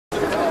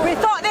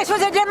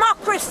was a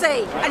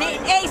democracy, and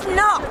it is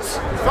not.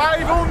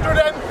 500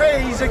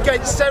 MPs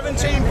against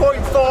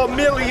 17.4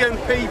 million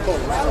people.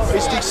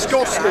 It's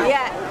disgusting.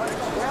 Yeah.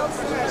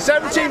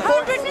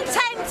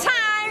 110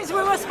 times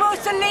we were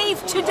supposed to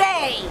leave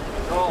today.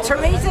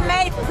 Theresa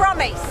May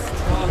promised.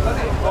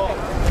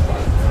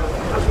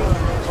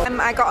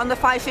 I got on the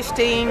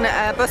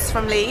 5:15 bus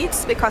from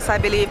Leeds because I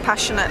believe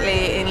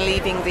passionately in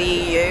leaving the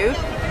EU.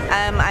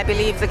 I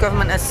believe the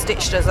government has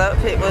stitched us up.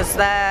 It was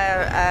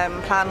their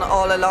plan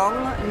all along,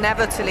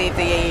 never to leave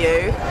the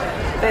EU.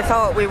 They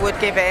thought we would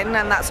give in,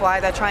 and that's why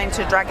they're trying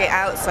to drag it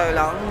out so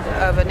long,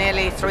 over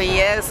nearly 3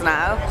 years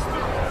now.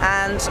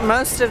 And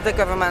most of the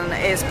government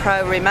is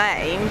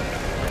pro-Remain,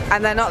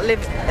 and they're not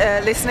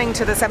listening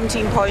to the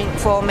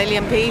 17.4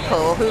 million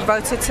people who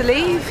voted to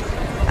leave.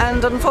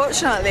 And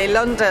unfortunately,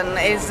 London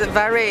is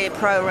very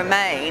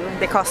pro-Remain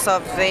because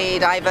of the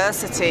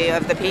diversity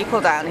of the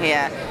people down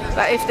here.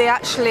 But if they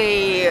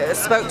actually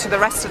spoke to the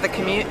rest of the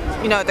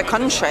the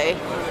country,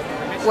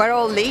 where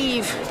all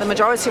leave, the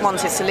majority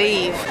wanted to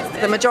leave.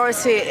 The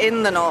majority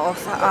in the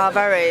north are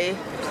very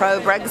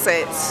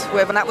pro-Brexit.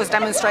 That was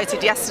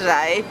demonstrated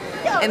yesterday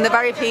in the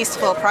very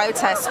peaceful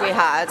protests we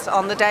had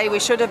on the day we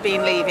should have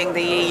been leaving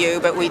the EU,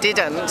 but we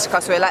didn't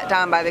because we were let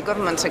down by the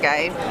government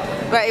again.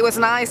 But it was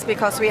nice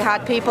because we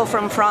had people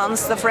from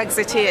France, the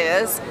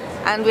Frexiteers,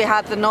 and we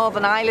had the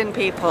Northern Ireland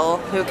people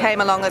who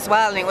came along as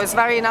well, and it was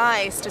very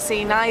nice to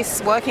see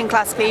nice working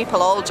class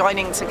people all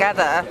joining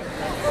together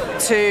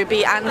to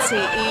be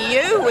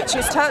anti-EU, which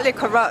is totally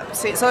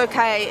corrupt. It's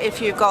okay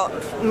if you've got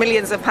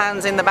millions of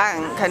pounds in the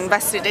bank and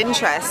vested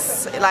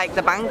interests like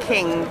the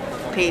banking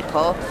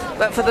people,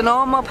 but for the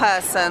normal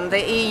person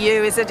the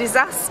EU is a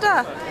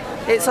disaster.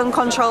 It's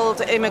uncontrolled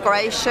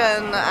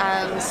immigration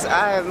and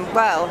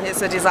well,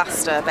 it's a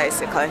disaster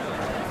basically.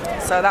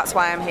 So that's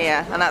why I'm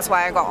here, and that's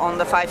why I got on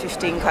the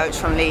 5:15 coach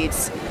from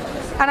Leeds.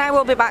 And I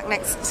will be back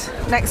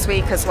next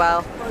week as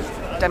well,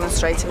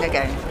 demonstrating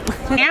again.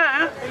 You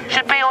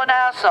should be on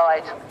our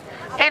side.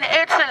 In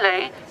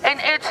Italy,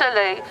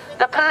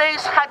 the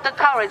police had the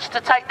courage to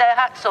take their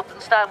hats off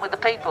and stand with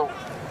the people,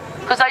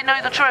 because they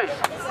knew the truth.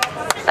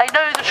 They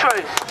knew the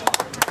truth.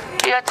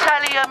 The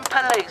Italian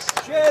police.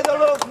 Share the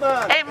love,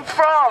 man. In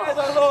France. Share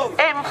the love.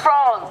 In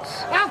France.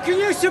 How can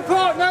you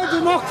support no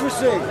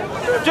democracy?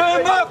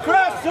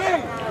 Democracy!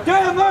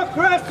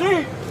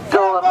 Democracy!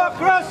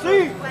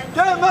 Democracy!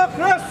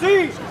 Democracy!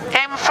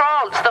 In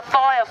France, the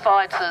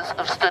firefighters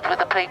have stood with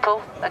the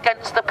people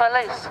against the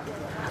police.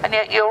 And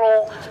yet you're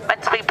all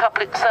meant to be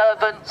public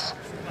servants,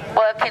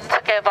 working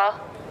together.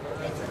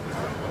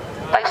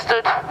 They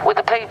stood with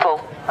the people,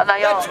 and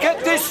they are. Let's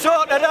get this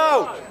sorted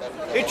out.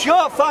 It's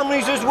your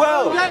families as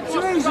well. Let's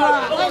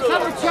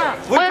have a chat.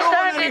 We're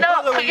standing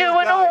up for you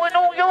and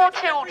all your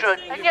children,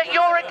 and yet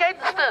you're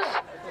against us.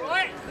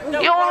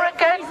 You're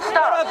against us.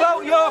 What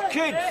about your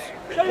kids?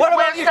 What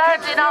about your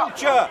kids'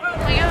 future?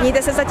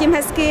 Mějte se zatím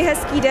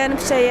hezký den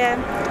přeje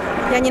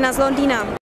Janina z Londýna.